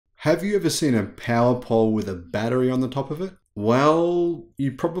Have you ever seen a power pole with a battery on the top of it? Well,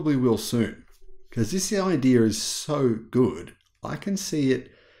 you probably will soon, because this idea is so good. I can see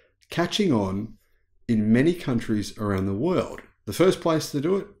it catching on in many countries around the world. The first place to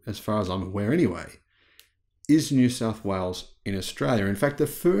do it, as far as I'm aware anyway, is New South Wales in Australia. In fact, the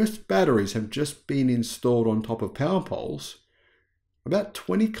first batteries have just been installed on top of power poles about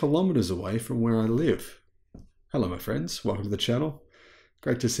 20 kilometers away from where I live. Hello, my friends. Welcome to the channel.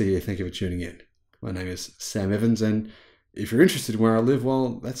 Great to see you. Thank you for tuning in. My name is Sam Evans, and if you're interested in where I live,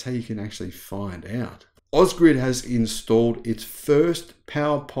 well, that's how you can actually find out. Ausgrid has installed its first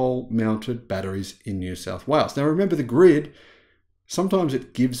power pole mounted batteries in New South Wales. Now remember, the grid, sometimes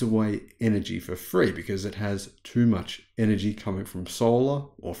it gives away energy for free because it has too much energy coming from solar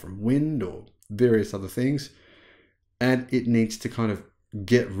or from wind or various other things, and it needs to kind of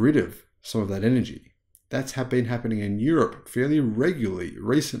get rid of some of that energy. That's been happening in Europe fairly regularly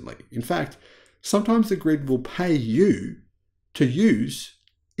recently. In fact, sometimes the grid will pay you to use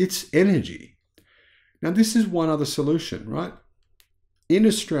its energy. Now, this is one other solution, right? In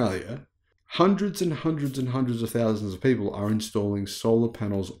Australia, hundreds and hundreds and hundreds of thousands of people are installing solar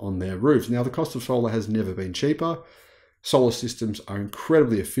panels on their roofs. Now, the cost of solar has never been cheaper. Solar systems are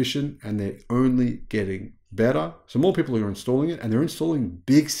incredibly efficient and they're only getting better. So more people are installing it, and they're installing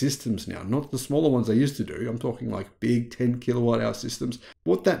big systems now, not the smaller ones they used to do. I'm talking like big 10 kilowatt hour systems.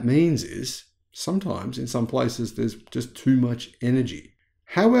 What that means is sometimes in some places there's just too much energy.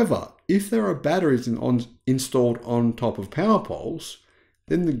 However, if there are batteries installed on top of power poles,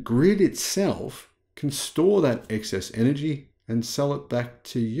 then the grid itself can store that excess energy and sell it back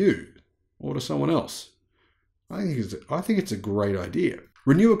to you or to someone else. I think it's a great idea.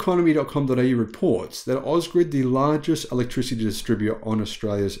 RenewEconomy.com.au reports that Ausgrid, the largest electricity distributor on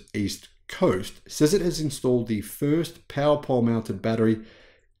Australia's east coast, says it has installed the first power pole mounted battery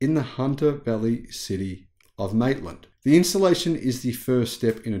in the Hunter Valley city of Maitland. The installation is the first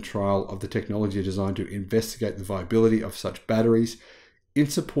step in a trial of the technology designed to investigate the viability of such batteries in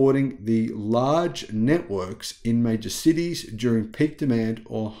supporting the large networks in major cities during peak demand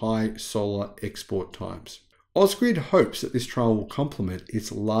or high solar export times. Ausgrid hopes that this trial will complement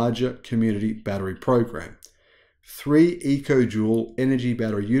its larger community battery program. 3 EcoJoule energy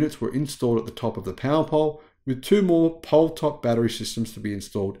battery units were installed at the top of the power pole, with 2 more pole-top battery systems to be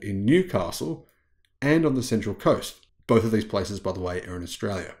installed in Newcastle and on the Central Coast. Both of these places, by the way, are in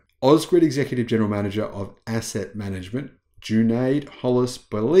Australia. Ausgrid Executive General Manager of Asset Management, Junaid Hollis,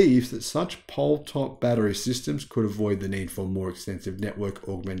 believes that such pole-top battery systems could avoid the need for more extensive network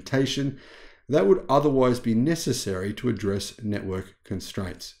augmentation that would otherwise be necessary to address network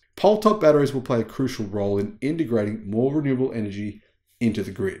constraints. Pole-top batteries will play a crucial role in integrating more renewable energy into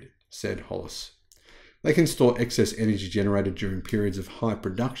the grid, said Hollis. They can store excess energy generated during periods of high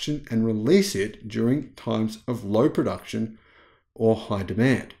production and release it during times of low production or high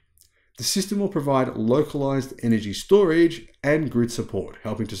demand. The system will provide localized energy storage and grid support,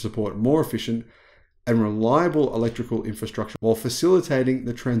 helping to support more efficient and reliable electrical infrastructure while facilitating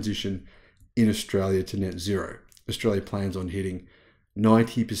the transition in Australia to net zero. Australia plans on hitting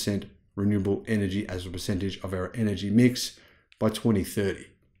 90% renewable energy as a percentage of our energy mix by 2030.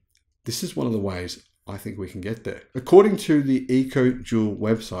 This is one of the ways I think we can get there. According to the EcoJoule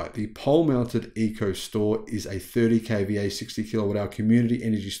website, the pole-mounted EcoStore is a 30 kVA 60 kWh community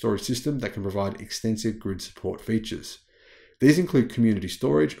energy storage system that can provide extensive grid support features. These include community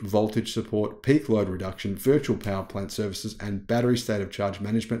storage, voltage support, peak load reduction, virtual power plant services, and battery state of charge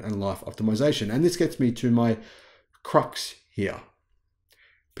management and life optimization. And this gets me to my crux here.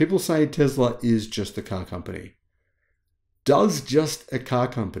 People say Tesla is just a car company. Does just a car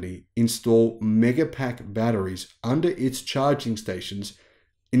company install megapack batteries under its charging stations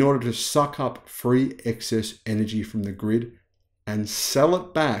in order to suck up free excess energy from the grid and sell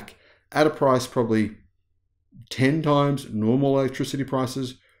it back at a price probably 10 times normal electricity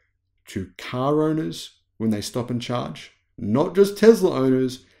prices to car owners when they stop and charge? Not just Tesla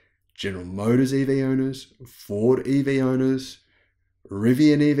owners, General Motors EV owners, Ford EV owners,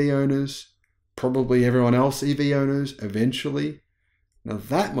 Rivian EV owners, probably everyone else EV owners eventually. Now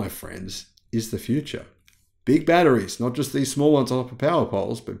that, my friends, is the future. Big batteries, not just these small ones off of power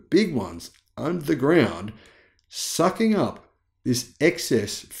poles, but big ones under the ground, sucking up this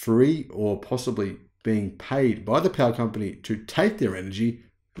excess free or possibly being paid by the power company to take their energy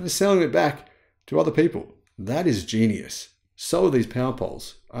and selling it back to other people. That is genius. So are these power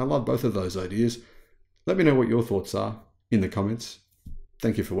poles. I love both of those ideas. Let me know what your thoughts are in the comments.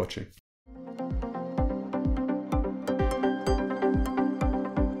 Thank you for watching.